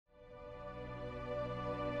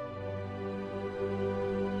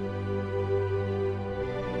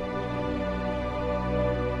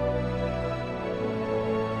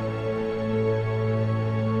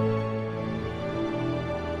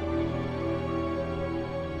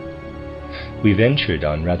We ventured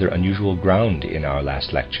on rather unusual ground in our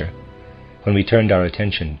last lecture, when we turned our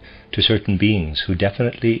attention to certain beings who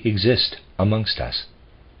definitely exist amongst us.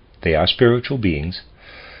 They are spiritual beings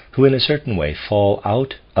who in a certain way fall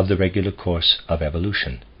out of the regular course of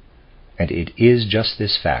evolution, and it is just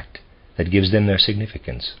this fact that gives them their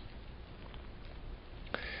significance.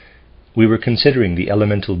 We were considering the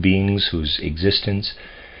elemental beings whose existence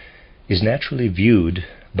is naturally viewed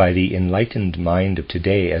by the enlightened mind of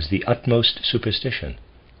today as the utmost superstition,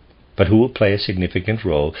 but who will play a significant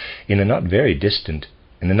role in a not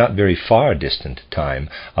very far distant time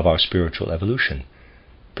of our spiritual evolution,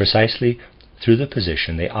 precisely through the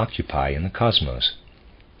position they occupy in the cosmos.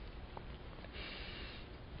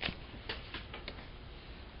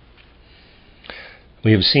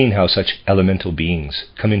 We have seen how such elemental beings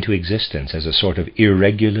come into existence as a sort of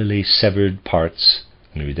irregularly severed parts.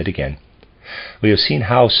 Let me read that again. We have seen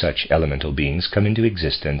how such elemental beings come into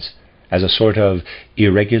existence as a sort of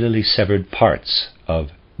irregularly severed parts of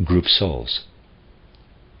group souls.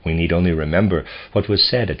 We need only remember what was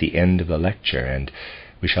said at the end of the lecture, and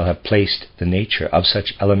we shall have placed the nature of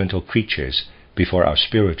such elemental creatures before our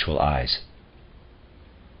spiritual eyes.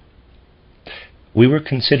 We were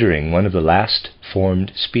considering one of the last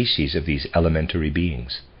formed species of these elementary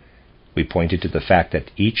beings. We pointed to the fact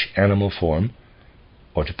that each animal form,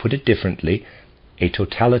 or to put it differently, a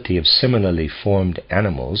totality of similarly formed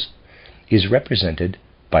animals, is represented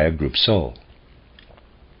by a group soul.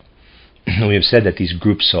 We have said that these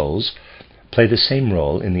group souls play the same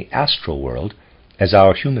role in the astral world as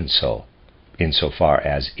our human soul, insofar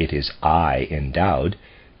as it is I-endowed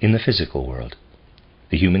in the physical world.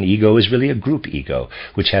 The human ego is really a group ego,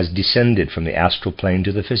 which has descended from the astral plane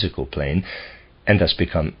to the physical plane, and thus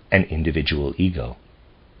become an individual ego.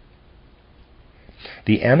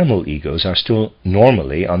 The animal egos are still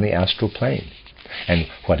normally on the astral plane, and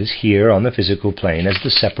what is here on the physical plane as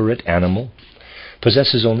the separate animal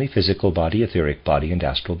possesses only physical body, etheric body, and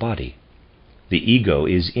astral body. The ego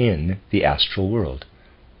is in the astral world.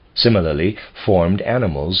 Similarly, formed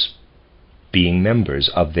animals being members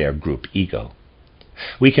of their group ego.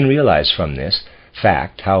 We can realize from this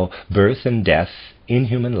fact how birth and death in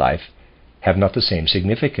human life have not the same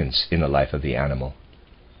significance in the life of the animal.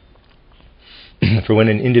 For when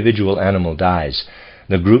an individual animal dies,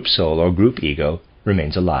 the group soul or group ego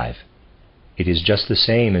remains alive. It is just the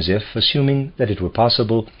same as if, assuming that it were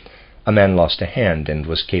possible, a man lost a hand and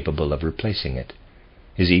was capable of replacing it.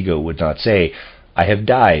 His ego would not say, "I have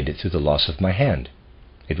died through the loss of my hand."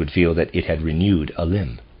 It would feel that it had renewed a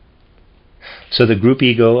limb. So the group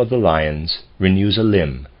ego of the lions renews a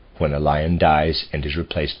limb when a lion dies and is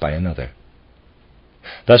replaced by another.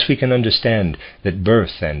 Thus we can understand that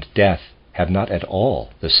birth and death have not at all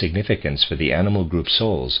the significance for the animal group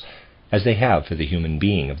souls as they have for the human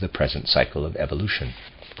being of the present cycle of evolution.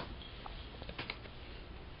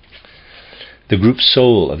 The group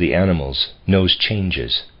soul of the animals knows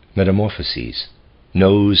changes, metamorphoses,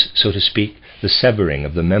 knows, so to speak, the severing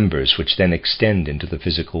of the members which then extend into the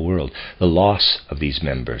physical world, the loss of these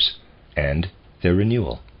members, and their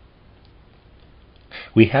renewal.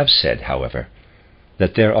 We have said, however,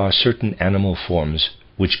 that there are certain animal forms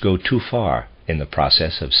which go too far in the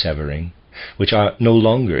process of severing, which are no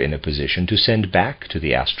longer in a position to send back to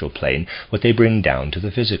the astral plane what they bring down to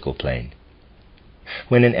the physical plane.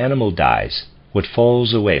 When an animal dies, what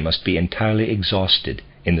falls away must be entirely exhausted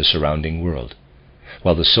in the surrounding world,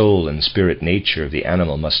 while the soul and spirit nature of the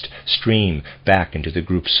animal must stream back into the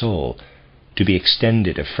group soul to be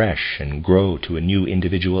extended afresh and grow to a new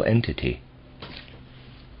individual entity.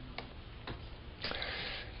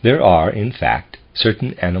 There are, in fact,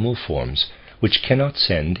 certain animal forms which cannot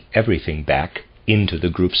send everything back into the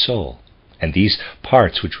group soul, and these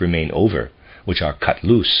parts which remain over, which are cut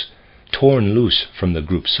loose, torn loose from the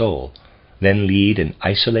group soul, then lead an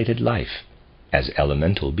isolated life as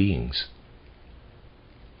elemental beings.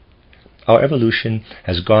 Our evolution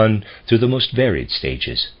has gone through the most varied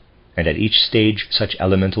stages, and at each stage such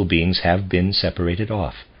elemental beings have been separated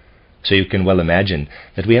off. So you can well imagine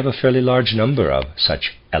that we have a fairly large number of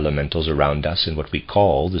such elementals around us in what we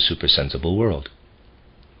call the supersensible world.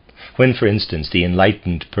 When, for instance, the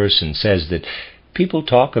enlightened person says that people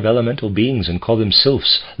talk of elemental beings and call them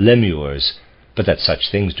sylphs, lemures, but that such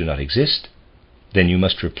things do not exist, then you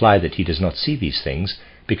must reply that he does not see these things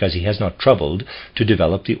because he has not troubled to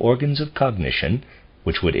develop the organs of cognition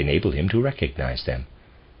which would enable him to recognize them.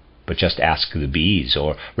 But just ask the bees,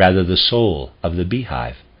 or rather the soul of the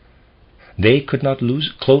beehive. They could not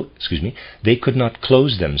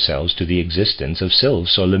close themselves to the existence of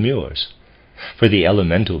sylphs or lemures. For the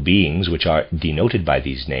elemental beings which are denoted by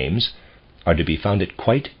these names are to be found at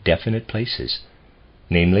quite definite places,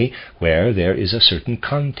 namely where there is a certain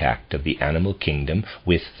contact of the animal kingdom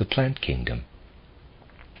with the plant kingdom.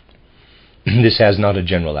 This has not a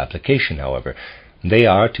general application, however. They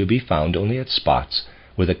are to be found only at spots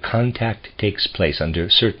where the contact takes place under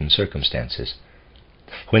certain circumstances.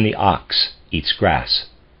 When the ox eats grass,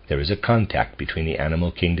 there is a contact between the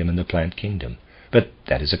animal kingdom and the plant kingdom, but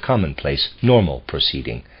that is a commonplace, normal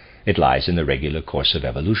proceeding. It lies in the regular course of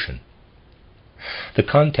evolution. The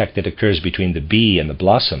contact that occurs between the bee and the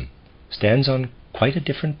blossom stands on quite a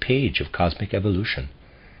different page of cosmic evolution.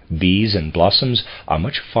 Bees and blossoms are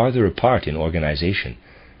much farther apart in organization,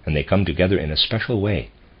 and they come together in a special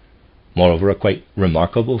way. Moreover, a quite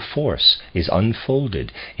remarkable force is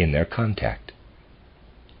unfolded in their contact.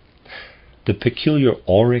 The peculiar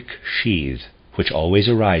auric sheath, which always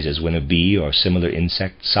arises when a bee or similar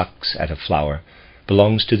insect sucks at a flower,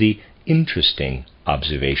 belongs to the interesting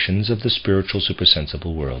observations of the spiritual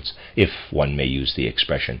supersensible worlds, if one may use the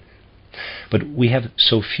expression. But we have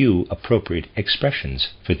so few appropriate expressions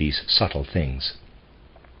for these subtle things.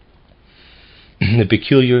 The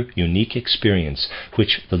peculiar, unique experience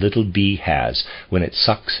which the little bee has when it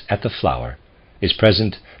sucks at the flower is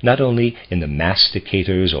present not only in the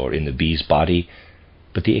masticators or in the bee's body,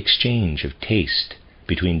 but the exchange of taste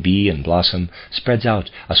between bee and blossom spreads out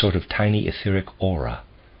a sort of tiny etheric aura.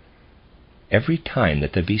 Every time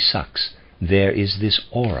that the bee sucks, there is this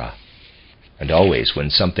aura. And always when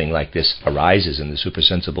something like this arises in the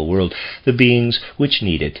supersensible world, the beings which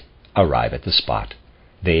need it arrive at the spot.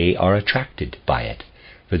 They are attracted by it,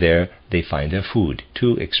 for there they find their food,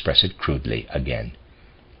 to express it crudely again.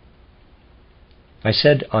 I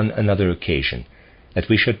said on another occasion that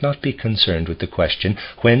we should not be concerned with the question,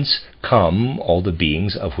 whence come all the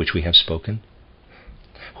beings of which we have spoken?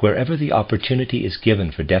 Wherever the opportunity is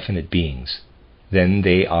given for definite beings, then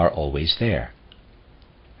they are always there.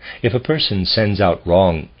 If a person sends out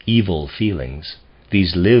wrong, evil feelings,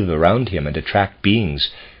 these live around him and attract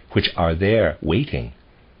beings which are there waiting,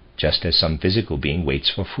 just as some physical being waits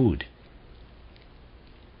for food.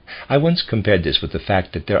 I once compared this with the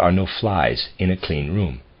fact that there are no flies in a clean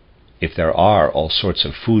room. If there are all sorts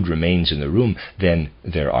of food remains in the room, then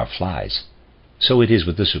there are flies. So it is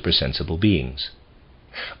with the supersensible beings.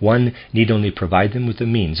 One need only provide them with the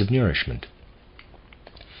means of nourishment.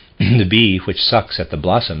 The bee which sucks at the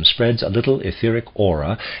blossom spreads a little etheric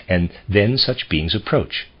aura, and then such beings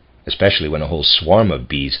approach, especially when a whole swarm of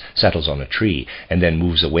bees settles on a tree and then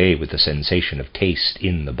moves away with the sensation of taste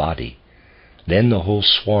in the body. Then the whole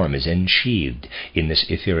swarm is ensheathed in this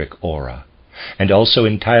etheric aura, and also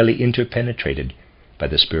entirely interpenetrated by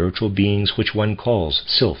the spiritual beings which one calls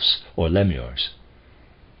sylphs or lemures.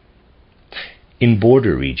 In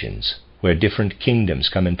border regions, where different kingdoms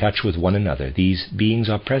come in touch with one another, these beings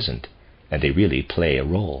are present, and they really play a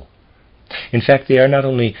role. In fact, they are not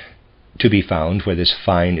only to be found where this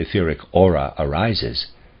fine etheric aura arises.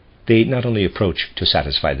 They not only approach to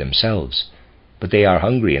satisfy themselves, but they are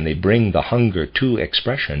hungry, and they bring the hunger to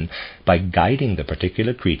expression by guiding the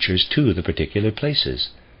particular creatures to the particular places.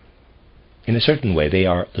 In a certain way, they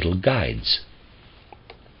are little guides.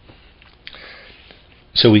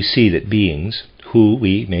 So we see that beings who,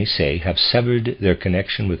 we may say, have severed their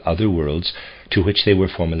connection with other worlds to which they were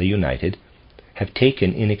formerly united, have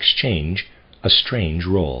taken in exchange a strange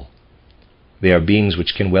role. They are beings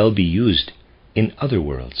which can well be used in other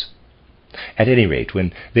worlds. At any rate,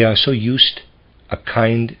 when they are so used, At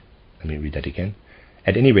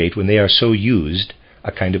any rate, when they are so used,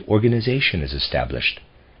 a kind of organization is established.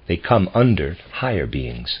 They come under higher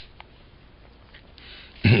beings.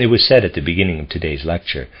 It was said at the beginning of today's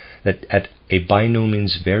lecture that at a by no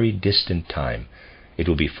means very distant time it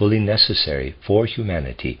will be fully necessary for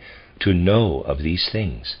humanity to know of these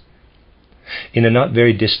things. In a not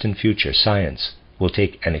very distant future, science will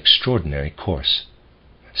take an extraordinary course.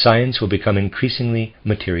 Science will become increasingly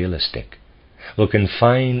materialistic, will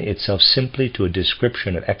confine itself simply to a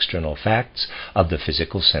description of external facts of the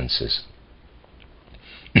physical senses.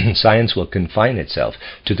 Science will confine itself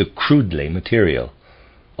to the crudely material,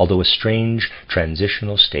 although a strange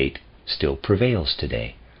transitional state still prevails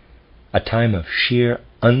today. A time of sheer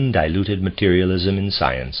undiluted materialism in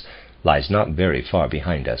science lies not very far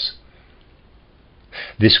behind us.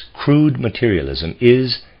 This crude materialism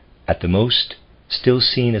is, at the most, still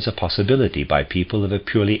seen as a possibility by people of a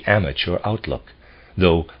purely amateur outlook,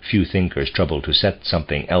 though few thinkers trouble to set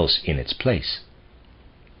something else in its place.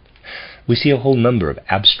 We see a whole number of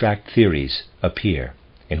abstract theories appear,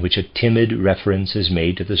 in which a timid reference is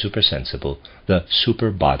made to the supersensible, the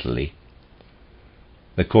superbodily.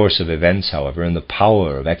 The course of events, however, and the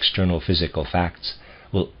power of external physical facts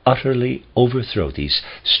will utterly overthrow these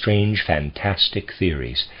strange, fantastic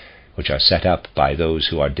theories which are set up by those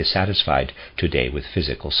who are dissatisfied today with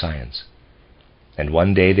physical science. And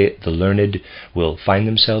one day the learned will find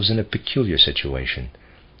themselves in a peculiar situation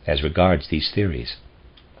as regards these theories.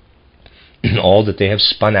 All that they have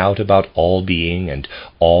spun out about all being and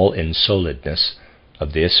all ensoledness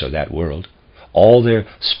of this or that world, all their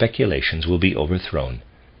speculations will be overthrown,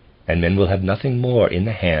 and men will have nothing more in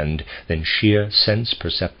the hand than sheer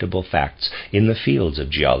sense-perceptible facts in the fields of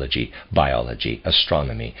geology, biology,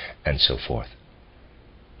 astronomy, and so forth.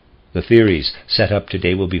 The theories set up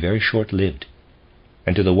today will be very short-lived,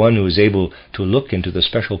 and to the one who is able to look into the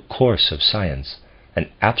special course of science, an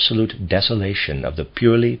absolute desolation of the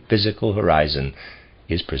purely physical horizon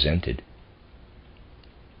is presented.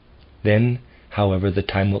 Then, however, the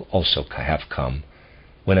time will also have come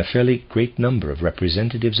when a fairly great number of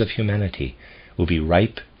representatives of humanity will be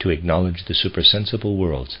ripe to acknowledge the supersensible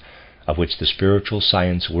worlds of which the spiritual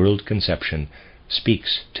science world conception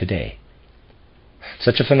speaks today.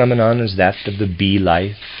 Such a phenomenon as that of the bee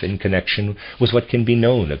life in connection with what can be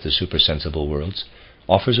known of the supersensible worlds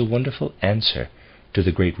offers a wonderful answer to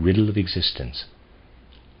the great riddle of existence.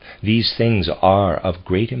 These things are of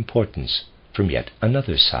great importance from yet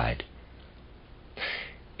another side.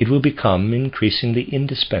 It will become increasingly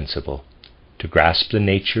indispensable to grasp the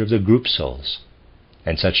nature of the group souls,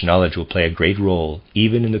 and such knowledge will play a great role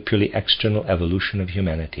even in the purely external evolution of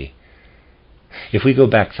humanity. If we go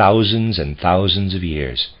back thousands and thousands of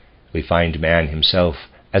years, we find man himself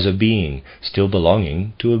as a being still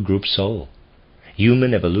belonging to a group soul.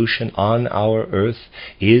 Human evolution on our earth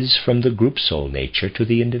is from the group soul nature to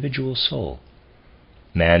the individual soul.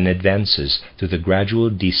 Man advances through the gradual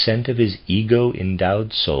descent of his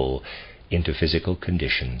ego-endowed soul into physical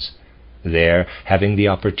conditions, there having the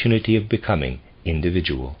opportunity of becoming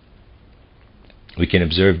individual. We can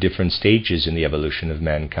observe different stages in the evolution of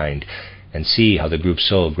mankind and see how the group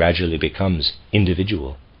soul gradually becomes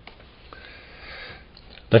individual.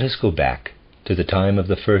 Let us go back to the time of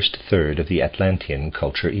the first third of the Atlantean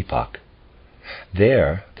culture epoch.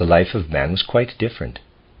 There, the life of man was quite different.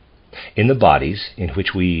 In the bodies in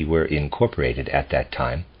which we were incorporated at that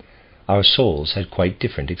time, our souls had quite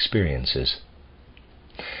different experiences.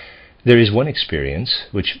 There is one experience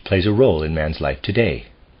which plays a role in man's life today,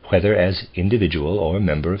 whether as individual or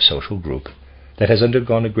member of social group, that has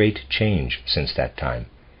undergone a great change since that time,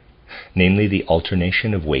 namely the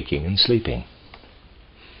alternation of waking and sleeping.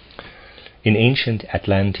 In ancient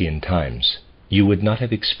Atlantean times, you would not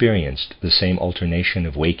have experienced the same alternation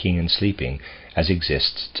of waking and sleeping as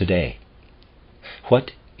exists today.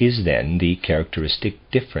 What is then the characteristic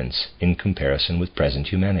difference in comparison with present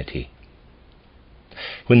humanity?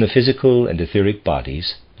 When the physical and etheric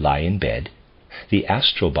bodies lie in bed, the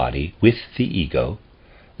astral body with the ego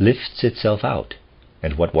lifts itself out,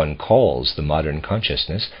 and what one calls the modern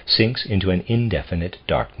consciousness sinks into an indefinite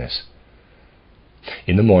darkness.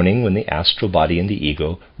 In the morning, when the astral body and the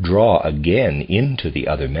ego draw again into the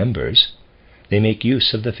other members, they make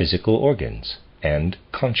use of the physical organs, and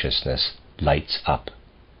consciousness lights up.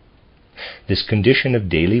 This condition of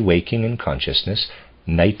daily waking in consciousness,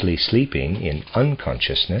 nightly sleeping in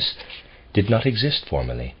unconsciousness, did not exist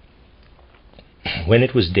formerly. When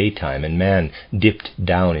it was daytime and man dipped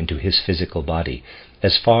down into his physical body,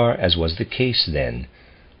 as far as was the case then,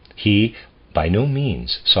 he by no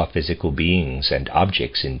means saw physical beings and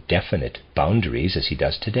objects in definite boundaries as he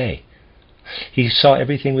does today. He saw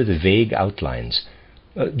everything with vague outlines,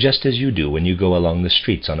 just as you do when you go along the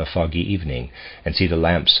streets on a foggy evening and see the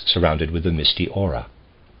lamps surrounded with a misty aura.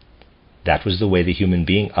 That was the way the human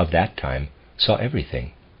being of that time saw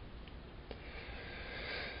everything.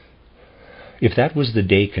 If that was the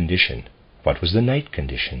day condition, what was the night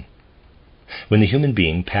condition? When the human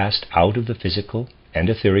being passed out of the physical and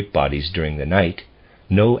etheric bodies during the night,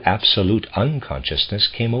 no absolute unconsciousness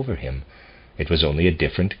came over him. It was only a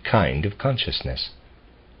different kind of consciousness.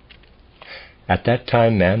 At that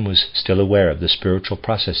time, man was still aware of the spiritual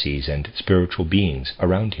processes and spiritual beings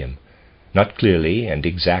around him, not clearly and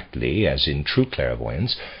exactly as in true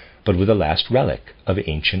clairvoyance, but with a last relic of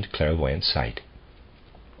ancient clairvoyant sight.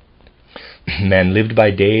 Man lived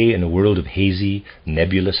by day in a world of hazy,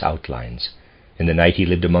 nebulous outlines. In the night he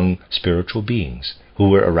lived among spiritual beings who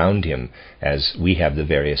were around him as we have the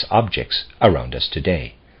various objects around us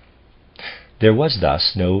today. There was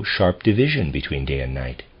thus no sharp division between day and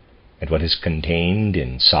night, and what is contained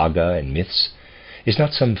in saga and myths is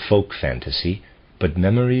not some folk fantasy, but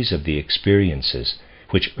memories of the experiences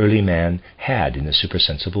which early man had in the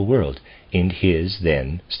supersensible world in his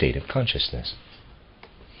then state of consciousness.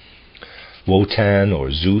 Wotan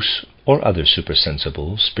or Zeus or other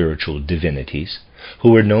supersensible spiritual divinities,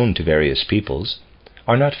 who were known to various peoples,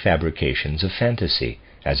 are not fabrications of fantasy,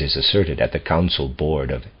 as is asserted at the Council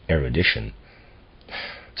Board of Erudition.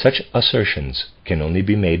 Such assertions can only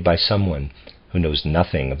be made by someone who knows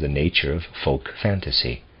nothing of the nature of folk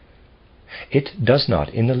fantasy. It does not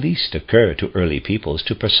in the least occur to early peoples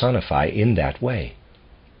to personify in that way.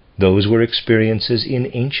 Those were experiences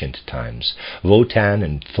in ancient times. Wotan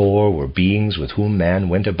and Thor were beings with whom man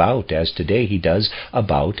went about as today he does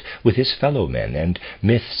about with his fellow men, and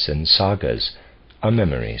myths and sagas are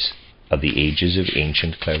memories of the ages of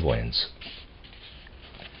ancient clairvoyance.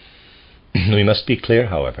 We must be clear,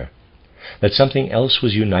 however, that something else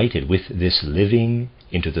was united with this living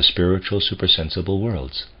into the spiritual supersensible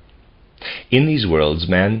worlds. In these worlds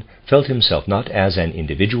man felt himself not as an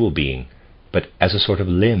individual being, but as a sort of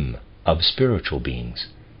limb of spiritual beings.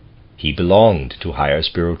 He belonged to higher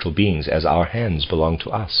spiritual beings as our hands belong to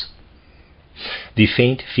us. The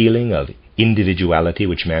faint feeling of individuality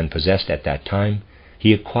which man possessed at that time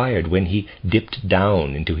he acquired when he dipped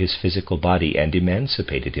down into his physical body and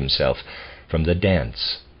emancipated himself from the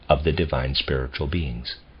dance of the divine spiritual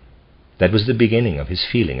beings. That was the beginning of his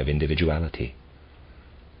feeling of individuality.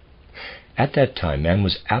 At that time, man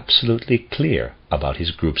was absolutely clear about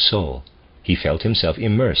his group soul. He felt himself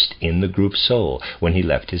immersed in the group soul when he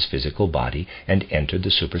left his physical body and entered the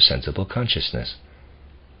supersensible consciousness.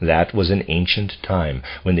 That was an ancient time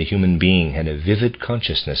when the human being had a vivid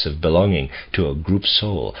consciousness of belonging to a group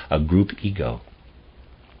soul, a group ego.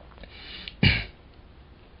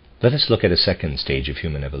 Let us look at a second stage of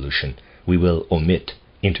human evolution. We will omit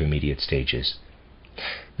intermediate stages.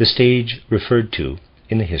 The stage referred to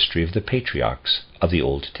in the history of the patriarchs of the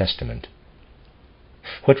Old Testament.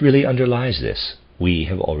 What really underlies this, we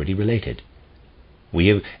have already related. We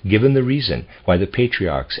have given the reason why the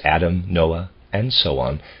patriarchs Adam, Noah, and so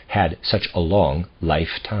on had such a long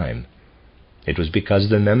lifetime. It was because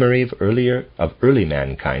the memory of early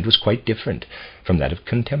mankind was quite different from that of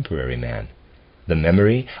contemporary man. The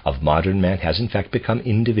memory of modern man has in fact become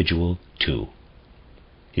individual too.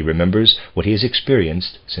 He remembers what he has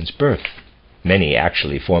experienced since birth, many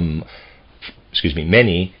actually from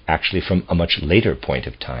a much later point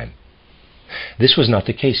of time. This was not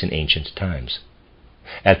the case in ancient times.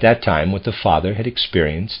 At that time, what the father had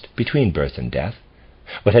experienced between birth and death,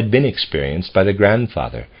 what had been experienced by the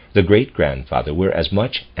grandfather, the great-grandfather, were as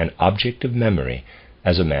much an object of memory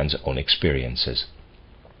as a man's own experiences.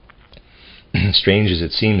 Strange as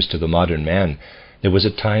it seems to the modern man, there was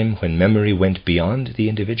a time when memory went beyond the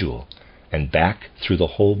individual and back through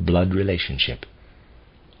the whole blood relationship.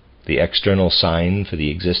 The external sign for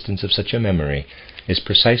the existence of such a memory is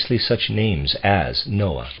precisely such names as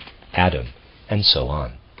Noah, Adam, and so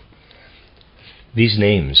on. These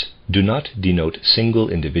names do not denote single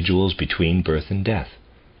individuals between birth and death.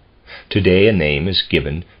 Today a name is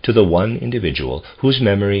given to the one individual whose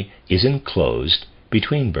memory is enclosed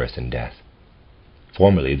between birth and death.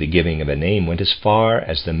 Formerly the giving of a name went as far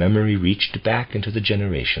as the memory reached back into the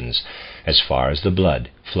generations, as far as the blood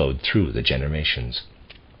flowed through the generations.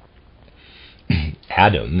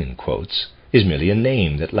 Adam, in quotes, is merely a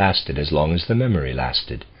name that lasted as long as the memory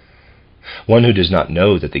lasted. One who does not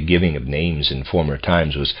know that the giving of names in former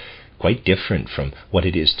times was quite different from what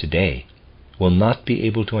it is today will not be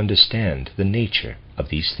able to understand the nature of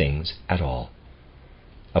these things at all.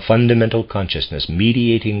 A fundamental consciousness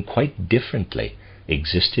mediating quite differently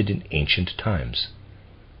existed in ancient times.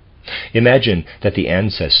 Imagine that the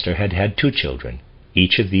ancestor had had 2 children,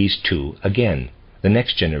 each of these 2 again, the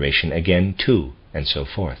next generation again 2, and so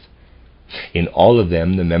forth. In all of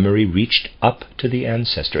them the memory reached up to the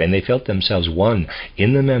ancestor, and they felt themselves one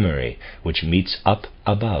in the memory which meets up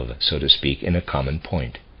above, so to speak, in a common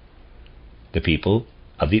point. The people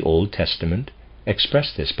of the Old Testament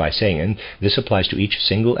express this by saying, and this applies to each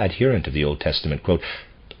single adherent of the Old Testament, quote,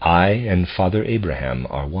 "I and Father Abraham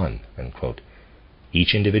are one," unquote.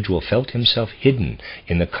 Each individual felt himself hidden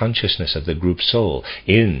in the consciousness of the group soul,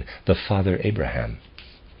 in the Father Abraham.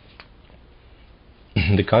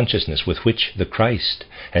 The consciousness with which the Christ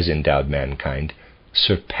has endowed mankind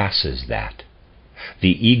surpasses that.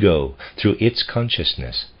 The ego, through its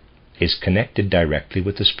consciousness, is connected directly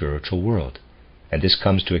with the spiritual world, and this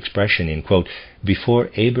comes to expression in, quote, "Before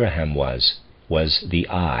Abraham was the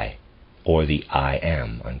I," or the I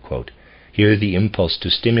am, unquote. Here the impulse to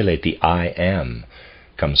stimulate the I am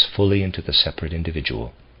comes fully into the separate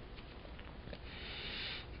individual.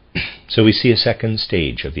 So we see a second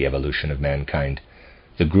stage of the evolution of mankind,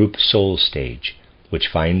 the group soul stage, which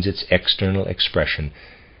finds its external expression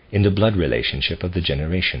in the blood relationship of the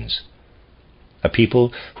generations. A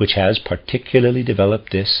people which has particularly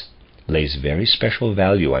developed this lays very special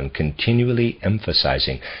value on continually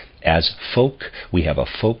emphasizing, as folk, we have a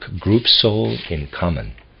folk group soul in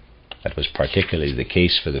common. That was particularly the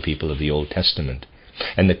case for the people of the Old Testament,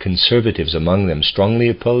 and the conservatives among them strongly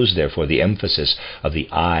opposed, therefore, the emphasis of the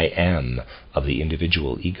I am of the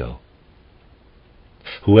individual ego.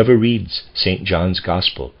 Whoever reads St. John's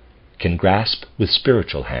Gospel can grasp with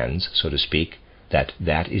spiritual hands, so to speak, that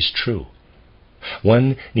that is true.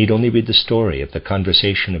 One need only read the story of the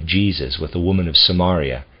conversation of Jesus with the woman of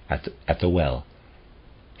Samaria at the well.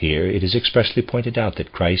 Here it is expressly pointed out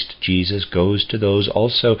that Christ Jesus goes to those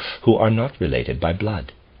also who are not related by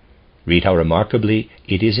blood. Read how remarkably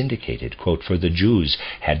it is indicated, quote, "For the Jews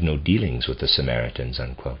had no dealings with the Samaritans,"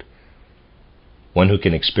 unquote. One who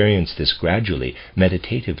can experience this gradually,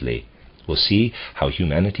 meditatively, will see how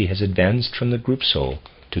humanity has advanced from the group soul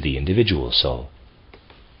to the individual soul.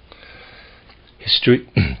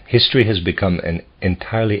 History has become an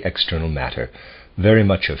entirely external matter, very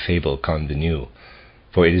much a fable convenue,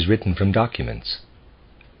 for it is written from documents.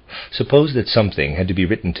 Suppose that something had to be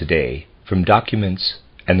written today from documents,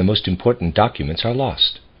 and the most important documents are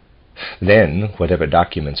lost. Then, whatever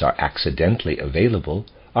documents are accidentally available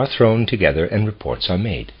are thrown together and reports are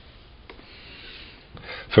made.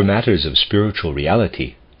 For matters of spiritual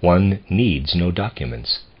reality, one needs no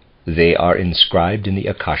documents. They are inscribed in the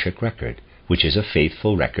Akashic record, which is a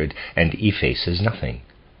faithful record and effaces nothing.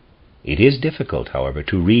 It is difficult, however,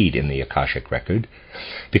 to read in the Akashic record,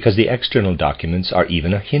 because the external documents are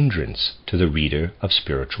even a hindrance to the reader of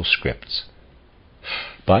spiritual scripts.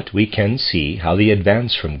 But we can see how the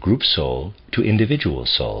advance from group soul to individual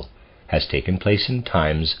soul has taken place in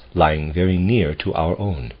times lying very near to our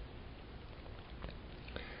own.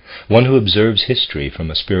 One who observes history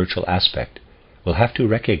from a spiritual aspect will have to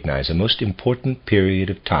recognize a most important period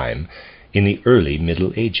of time in the early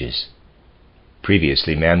Middle Ages.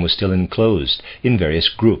 Previously, man was still enclosed in various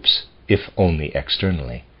groups, if only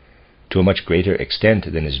externally. To a much greater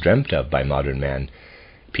extent than is dreamt of by modern man,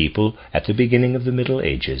 people at the beginning of the Middle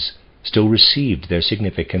Ages still received their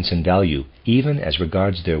significance and value, even as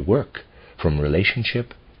regards their work, from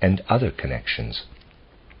relationship and other connections.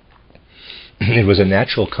 It was a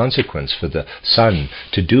natural consequence for the son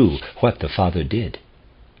to do what the father did.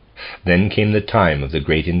 Then came the time of the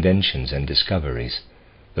great inventions and discoveries.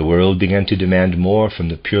 The world began to demand more from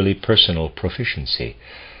the purely personal proficiency,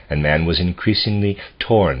 and man was increasingly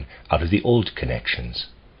torn out of the old connections.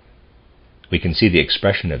 We can see the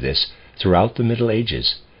expression of this throughout the Middle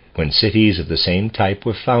Ages, when cities of the same type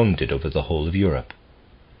were founded over the whole of Europe.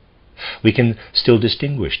 We can still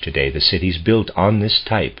distinguish today the cities built on this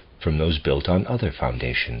type from those built on other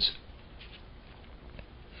foundations.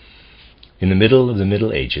 In the middle of the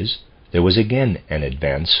Middle Ages, there was again an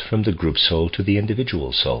advance from the group soul to the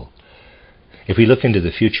individual soul. If we look into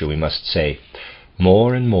the future, we must say,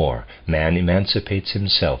 more and more man emancipates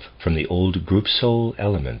himself from the old group soul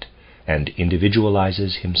element and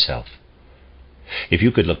individualizes himself. If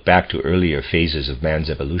you could look back to earlier phases of man's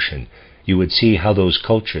evolution, you would see how those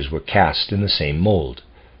cultures were cast in the same mold,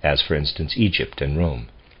 as for instance Egypt and Rome.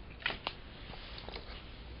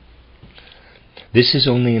 This is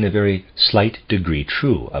only in a very slight degree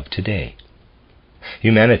true of today.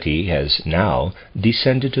 Humanity has now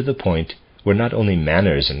descended to the point where not only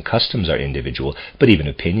manners and customs are individual, but even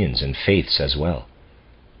opinions and faiths as well.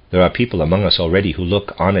 There are people among us already who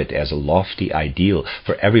look on it as a lofty ideal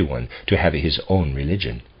for everyone to have his own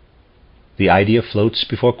religion. The idea floats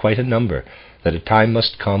before quite a number that a time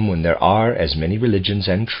must come when there are as many religions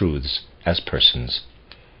and truths as persons.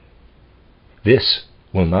 This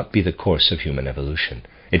will not be the course of human evolution.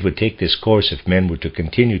 It would take this course if men were to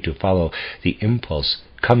continue to follow the impulse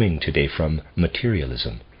coming today from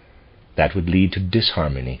materialism. That would lead to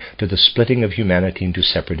disharmony, to the splitting of humanity into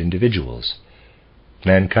separate individuals.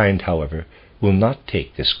 Mankind, however, will not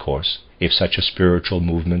take this course if such a spiritual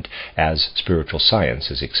movement as spiritual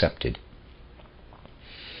science is accepted.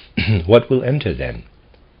 What will enter then?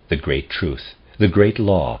 The great truth, the great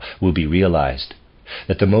law will be realized,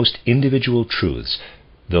 that the most individual truths,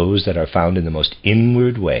 those that are found in the most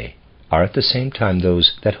inward way, are at the same time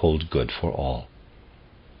those that hold good for all.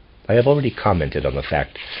 I have already commented on the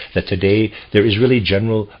fact that today there is really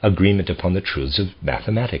general agreement upon the truths of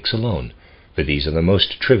mathematics alone, for these are the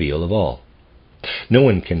most trivial of all. No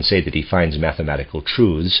one can say that he finds mathematical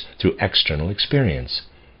truths through external experience.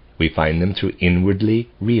 We find them through inwardly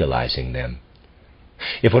realizing them.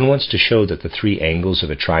 If one wants to show that the three angles of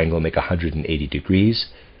a triangle make 180 degrees,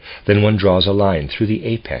 then one draws a line through the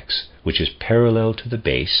apex, which is parallel to the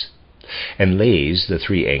base, and lays the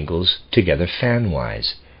three angles together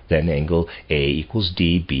fan-wise. Then angle A equals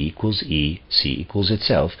D, B equals E, C equals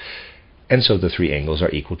itself, and so the three angles are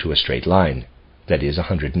equal to a straight line, that is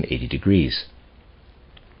 180 degrees.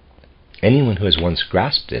 Anyone who has once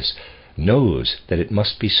grasped this knows that it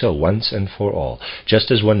must be so once and for all,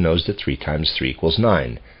 just as one knows that 3 times 3 equals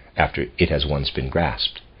 9, after it has once been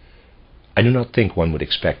grasped. I do not think one would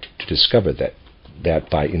expect to discover that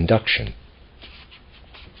by induction.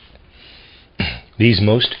 These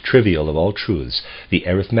most trivial of all truths, the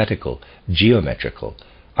arithmetical, geometrical,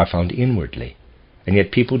 are found inwardly, and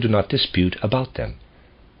yet people do not dispute about them.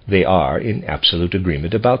 They are in absolute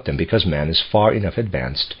agreement about them because man is far enough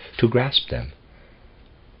advanced to grasp them.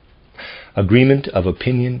 Agreement of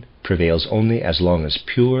opinion prevails only as long as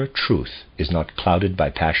pure truth is not clouded by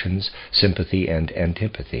passions, sympathy, and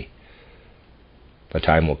antipathy. A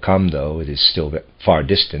time will come, though it is still far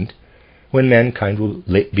distant, when mankind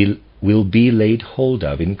will be laid hold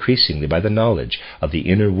of increasingly by the knowledge of the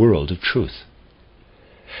inner world of truth.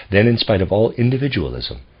 Then, in spite of all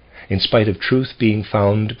individualism, in spite of truth being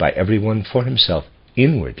found by everyone for himself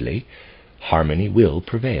inwardly, harmony will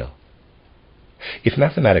prevail. If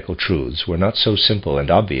mathematical truths were not so simple and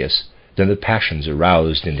obvious, then the passions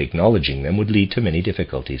aroused in acknowledging them would lead to many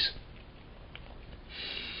difficulties.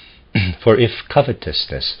 For if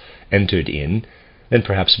covetousness entered in, then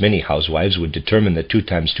perhaps many housewives would determine that 2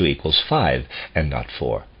 times 2 equals 5, and not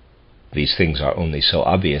 4. These things are only so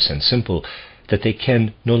obvious and simple that they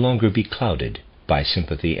can no longer be clouded by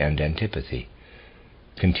sympathy and antipathy.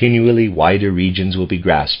 Continually wider regions will be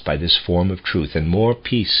grasped by this form of truth, and more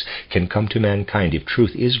peace can come to mankind if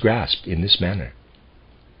truth is grasped in this manner.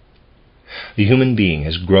 The human being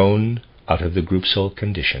has grown out of the group soul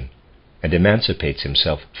condition, and emancipates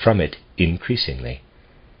himself from it increasingly.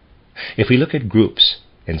 If we look at groups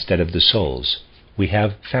instead of the souls, we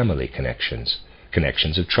have family connections,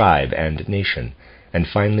 connections of tribe and nation, and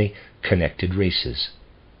finally connected races.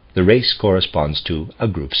 The race corresponds to a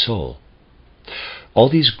group soul. All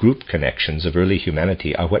these group connections of early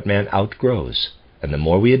humanity are what man outgrows, and the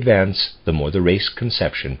more we advance, the more the race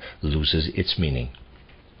conception loses its meaning.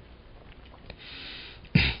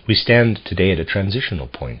 We stand today at a transitional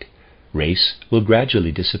point. Race will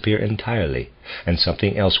gradually disappear entirely, and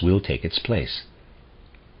something else will take its place.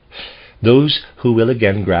 Those who will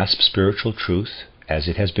again grasp spiritual truth, as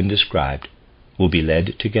it has been described, will be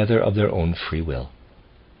led together of their own free will.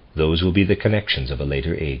 Those will be the connections of a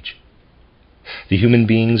later age. The human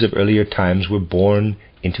beings of earlier times were born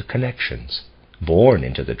into connections, born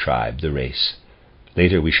into the tribe, the race.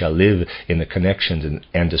 Later we shall live in the connections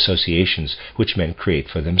and associations which men create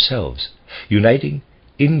for themselves, uniting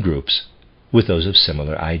in groups with those of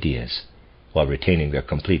similar ideas, while retaining their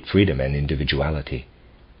complete freedom and individuality.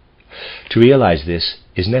 To realize this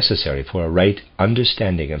is necessary for a right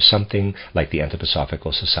understanding of something like the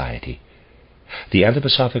Anthroposophical Society. The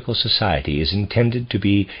Anthroposophical Society is intended to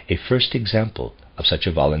be a first example of such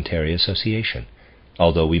a voluntary association,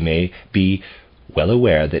 although we may be well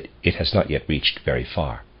aware that it has not yet reached very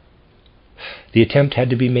far. The attempt had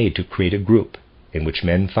to be made to create a group in which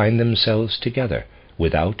men find themselves together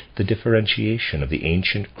without the differentiation of the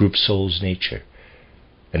ancient group soul's nature,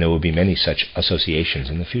 and there will be many such associations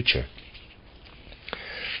in the future.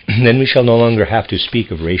 Then we shall no longer have to speak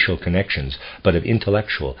of racial connections, but of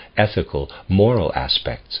intellectual, ethical, moral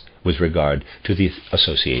aspects with regard to the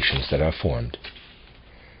associations that are formed.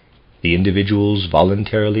 The individuals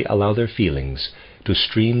voluntarily allow their feelings to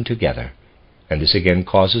stream together, and this again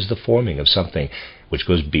causes the forming of something which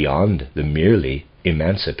goes beyond the merely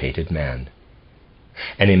emancipated man.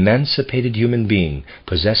 An emancipated human being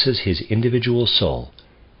possesses his individual soul,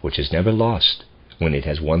 which is never lost when it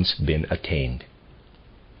has once been attained.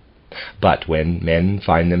 But when men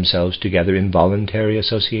find themselves together in voluntary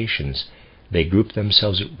associations, they group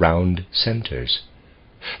themselves round centers.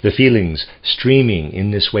 The feelings streaming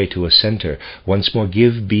in this way to a center once more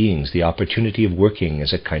give beings the opportunity of working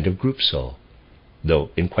as a kind of group soul, though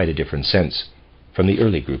in quite a different sense from the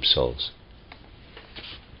early group souls.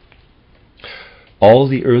 All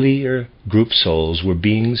the earlier group souls were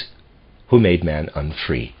beings who made man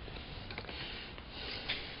unfree.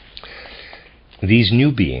 These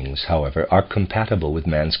new beings, however, are compatible with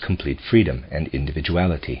man's complete freedom and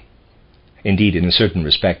individuality. Indeed, in a certain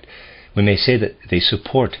respect, we may say that they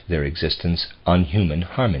support their existence on human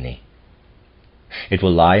harmony. It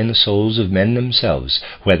will lie in the souls of men themselves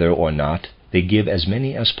whether or not they give as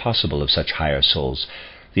many as possible of such higher souls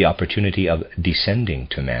the opportunity of descending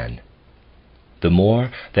to man. The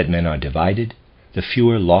more that men are divided, the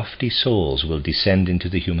fewer lofty souls will descend into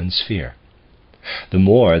the human sphere. The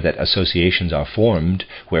more that associations are formed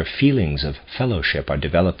where feelings of fellowship are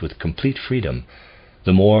developed with complete freedom,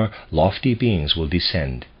 the more lofty beings will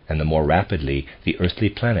descend and the more rapidly the earthly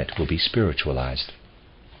planet will be spiritualized.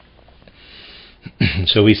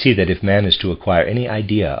 So we see that if man is to acquire any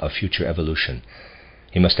idea of future evolution,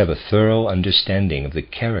 he must have a thorough understanding of the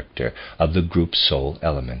character of the group soul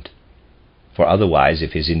element. For otherwise,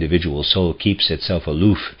 if his individual soul keeps itself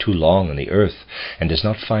aloof too long on the earth and does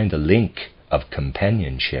not find the link of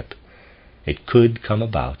companionship, it could come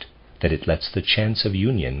about that it lets the chance of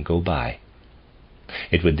union go by.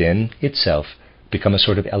 It would then itself become a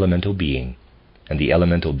sort of elemental being, and the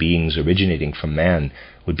elemental beings originating from man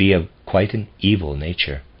would be of quite an evil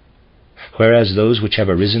nature. Whereas those which have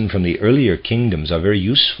arisen from the earlier kingdoms are very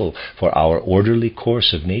useful for our orderly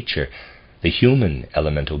course of nature, the human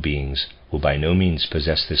elemental beings will by no means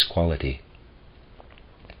possess this quality.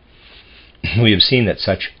 We have seen that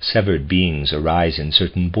such severed beings arise in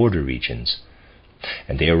certain border regions,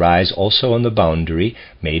 and they arise also on the boundary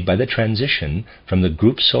made by the transition from the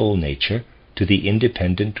group soul nature to the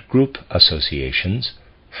independent group associations,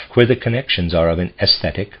 where the connections are of an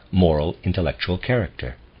aesthetic, moral, intellectual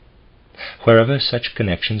character. Wherever such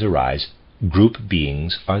connections arise, group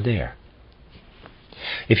beings are there.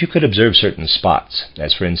 If you could observe certain spots,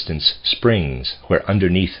 as for instance springs, where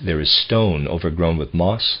underneath there is stone overgrown with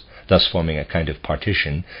moss, thus forming a kind of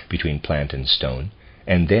partition between plant and stone,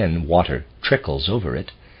 and then water trickles over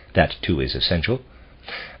it, that too is essential,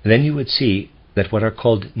 then you would see that what are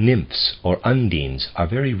called nymphs or undines are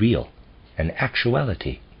very real, an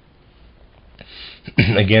actuality.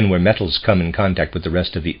 Again, where metals come in contact with the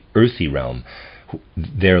rest of the earthy realm,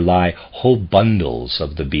 there lie whole bundles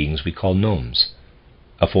of the beings we call gnomes.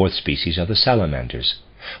 A fourth species are the salamanders,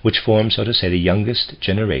 which form, so to say, the youngest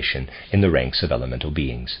generation in the ranks of elemental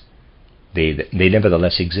beings. They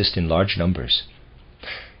nevertheless exist in large numbers.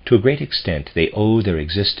 To a great extent, they owe their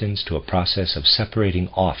existence to a process of separating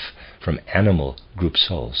off from animal group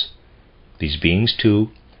souls. These beings,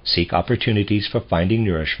 too, seek opportunities for finding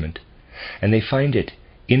nourishment, and they find it,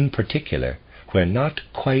 in particular, where not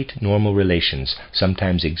quite normal relations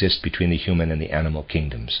sometimes exist between the human and the animal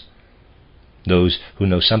kingdoms. Those who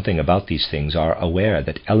know something about these things are aware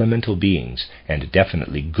that elemental beings, and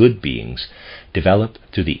definitely good beings, develop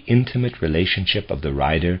through the intimate relationship of the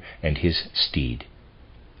rider and his steed.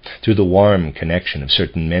 Through the warm connection of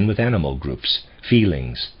certain men with animal groups,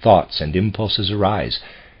 feelings, thoughts, and impulses arise,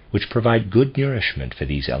 which provide good nourishment for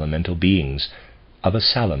these elemental beings of a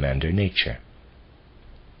salamander nature.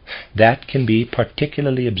 That can be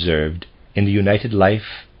particularly observed in the united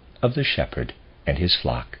life of the shepherd and his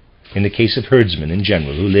flock, in the case of herdsmen in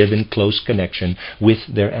general who live in close connection with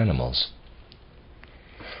their animals.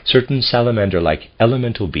 Certain salamander-like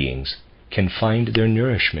elemental beings can find their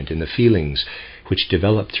nourishment in the feelings which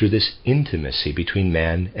develop through this intimacy between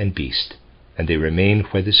man and beast, and they remain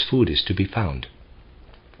where this food is to be found.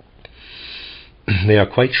 They are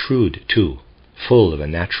quite shrewd, too, full of a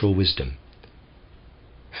natural wisdom.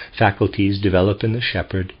 Faculties develop in the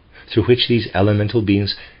shepherd through which these elemental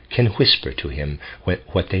beings can whisper to him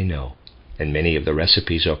what they know, and many of the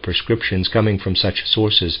recipes or prescriptions coming from such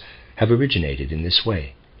sources have originated in this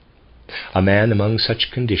way. A man among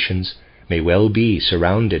such conditions may well be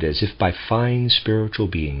surrounded as if by fine spiritual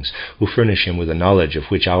beings who furnish him with a knowledge of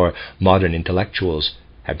which our modern intellectuals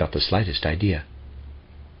have not the slightest idea.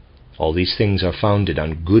 All these things are founded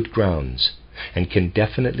on good grounds and can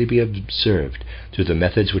definitely be observed through the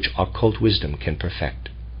methods which occult wisdom can perfect.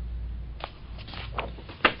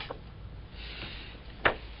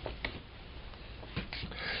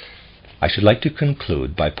 I should like to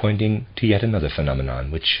conclude by pointing to yet another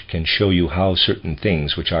phenomenon which can show you how certain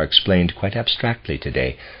things which are explained quite abstractly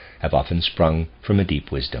today have often sprung from a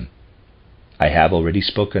deep wisdom. I have already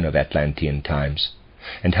spoken of Atlantean times,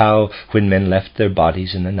 and how, when men left their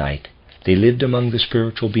bodies in the night, they lived among the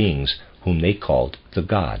spiritual beings whom they called the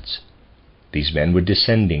gods. These men were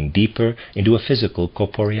descending deeper into a physical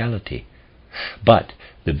corporeality. But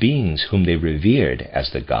the beings whom they revered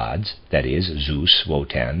as the gods, that is, Zeus,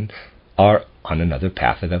 Wotan, are on another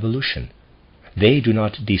path of evolution. They do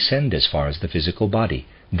not descend as far as the physical body.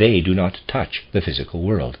 They do not touch the physical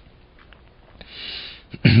world.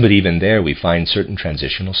 But even there we find certain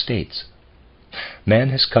transitional states. Man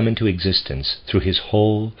has come into existence through his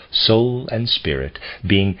whole soul and spirit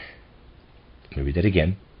being... Let me read that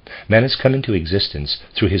again. Man has come into existence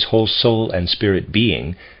through his whole soul and spirit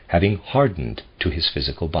being, having hardened to his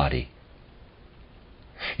physical body.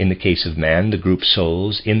 In the case of man, the group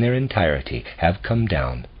souls in their entirety have come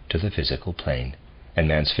down to the physical plane, and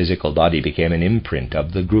man's physical body became an imprint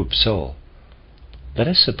of the group soul. Let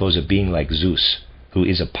us suppose a being like Zeus, who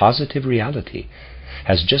is a positive reality,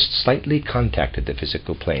 has just slightly contacted the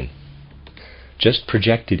physical plane, just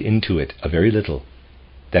projected into it a very little,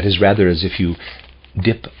 That is rather as if you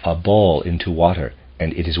dip a ball into water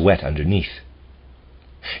and it is wet underneath.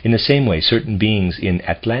 In the same way, certain beings in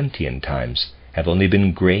Atlantean times have only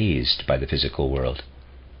been grazed by the physical world.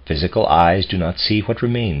 Physical eyes do not see what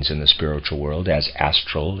remains in the spiritual world as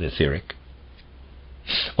astral, etheric.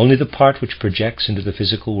 Only the part which projects into the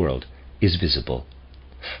physical world is visible.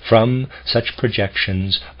 From such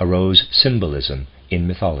projections arose symbolism in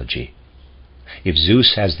mythology. If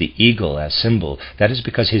Zeus has the eagle as symbol, that is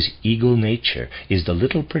because his eagle nature is the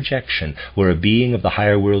little projection where a being of the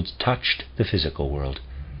higher worlds touched the physical world.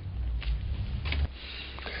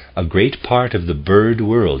 A great part of the bird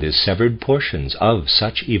world is severed portions of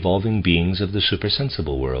such evolving beings of the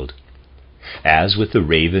supersensible world. As with the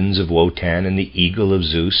ravens of Wotan and the eagle of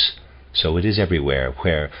Zeus, so it is everywhere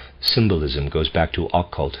where symbolism goes back to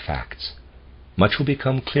occult facts. Much will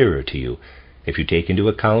become clearer to you if you take into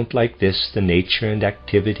account like this the nature and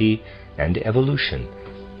activity and evolution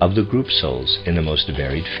of the group souls in the most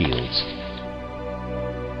varied fields.